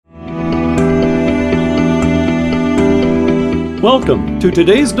Welcome to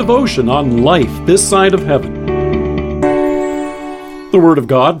today's devotion on life this side of heaven. The Word of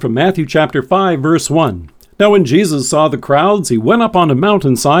God from Matthew chapter 5, verse 1. Now when Jesus saw the crowds, he went up on a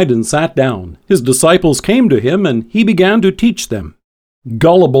mountainside and sat down. His disciples came to him, and he began to teach them.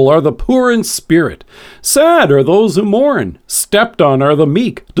 Gullible are the poor in spirit. Sad are those who mourn. Stepped on are the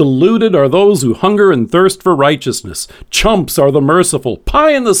meek. Deluded are those who hunger and thirst for righteousness. Chumps are the merciful.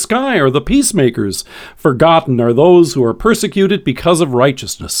 Pie in the sky are the peacemakers. Forgotten are those who are persecuted because of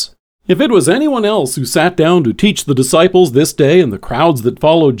righteousness. If it was anyone else who sat down to teach the disciples this day and the crowds that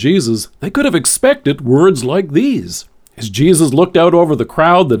followed Jesus, they could have expected words like these. As Jesus looked out over the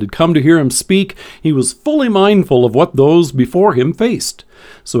crowd that had come to hear him speak, he was fully mindful of what those before him faced.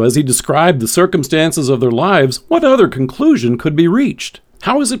 So as he described the circumstances of their lives, what other conclusion could be reached?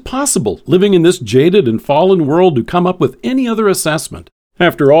 How is it possible, living in this jaded and fallen world, to come up with any other assessment?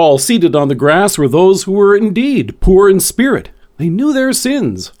 After all, seated on the grass were those who were indeed poor in spirit. They knew their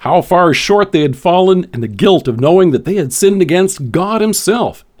sins, how far short they had fallen, and the guilt of knowing that they had sinned against God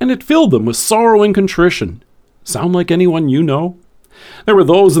himself, and it filled them with sorrow and contrition. Sound like anyone you know? There were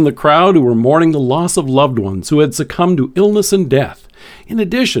those in the crowd who were mourning the loss of loved ones who had succumbed to illness and death. In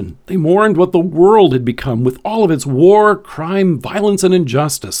addition, they mourned what the world had become with all of its war, crime, violence, and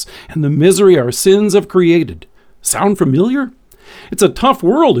injustice, and the misery our sins have created. Sound familiar? It's a tough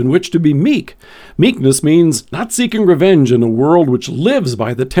world in which to be meek. Meekness means not seeking revenge in a world which lives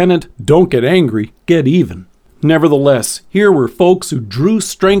by the tenet, don't get angry, get even. Nevertheless, here were folks who drew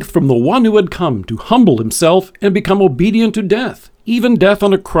strength from the one who had come to humble himself and become obedient to death, even death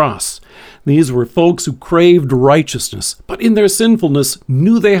on a cross. These were folks who craved righteousness, but in their sinfulness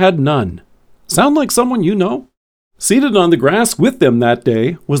knew they had none. Sound like someone you know? Seated on the grass with them that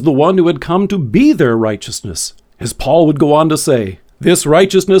day was the one who had come to be their righteousness. As Paul would go on to say, this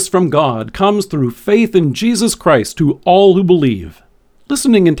righteousness from God comes through faith in Jesus Christ to all who believe.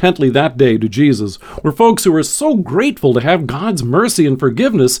 Listening intently that day to Jesus were folks who were so grateful to have God's mercy and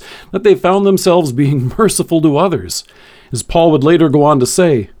forgiveness that they found themselves being merciful to others. As Paul would later go on to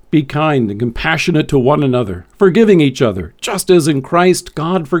say, be kind and compassionate to one another, forgiving each other, just as in Christ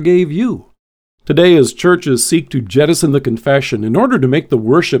God forgave you. Today, as churches seek to jettison the confession in order to make the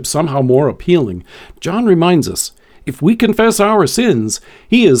worship somehow more appealing, John reminds us, if we confess our sins,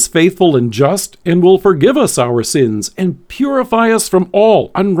 he is faithful and just and will forgive us our sins and purify us from all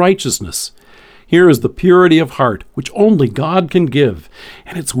unrighteousness. Here is the purity of heart, which only God can give.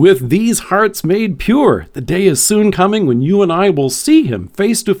 And it's with these hearts made pure. The day is soon coming when you and I will see him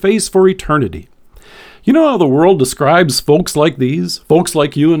face to face for eternity. You know how the world describes folks like these, folks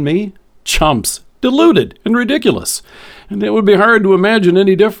like you and me? Chumps, deluded, and ridiculous. And it would be hard to imagine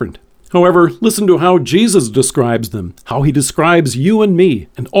any different. However, listen to how Jesus describes them, how he describes you and me,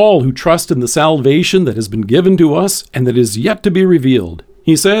 and all who trust in the salvation that has been given to us and that is yet to be revealed.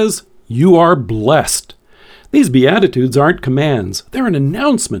 He says, you are blessed. These Beatitudes aren't commands. They're an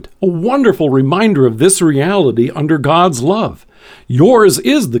announcement, a wonderful reminder of this reality under God's love. Yours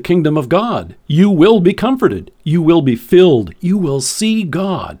is the kingdom of God. You will be comforted. You will be filled. You will see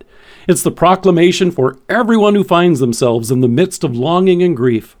God. It's the proclamation for everyone who finds themselves in the midst of longing and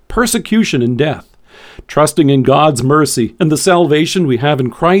grief, persecution and death. Trusting in God's mercy and the salvation we have in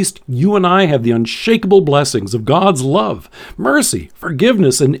Christ, you and I have the unshakable blessings of God's love, mercy,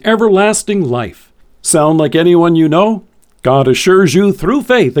 forgiveness, and everlasting life. Sound like anyone you know? God assures you through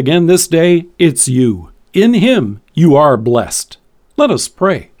faith again this day, it's you. In him, you are blessed. Let us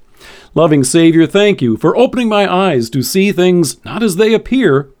pray. Loving Savior, thank you for opening my eyes to see things not as they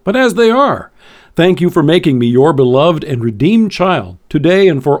appear, but as they are. Thank you for making me your beloved and redeemed child, today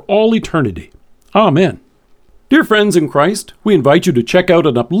and for all eternity. Amen. Dear friends in Christ, we invite you to check out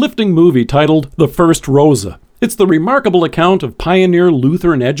an uplifting movie titled The First Rosa. It's the remarkable account of pioneer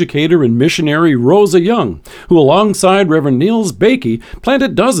Lutheran educator and missionary Rosa Young, who alongside Reverend Niels Bakey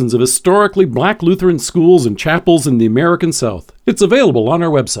planted dozens of historically black Lutheran schools and chapels in the American South. It's available on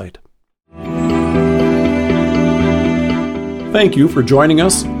our website. Thank you for joining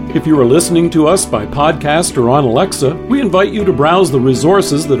us. If you are listening to us by podcast or on Alexa, we invite you to browse the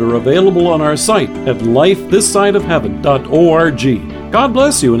resources that are available on our site at lifethissideofheaven.org. God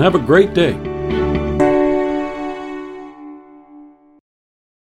bless you and have a great day.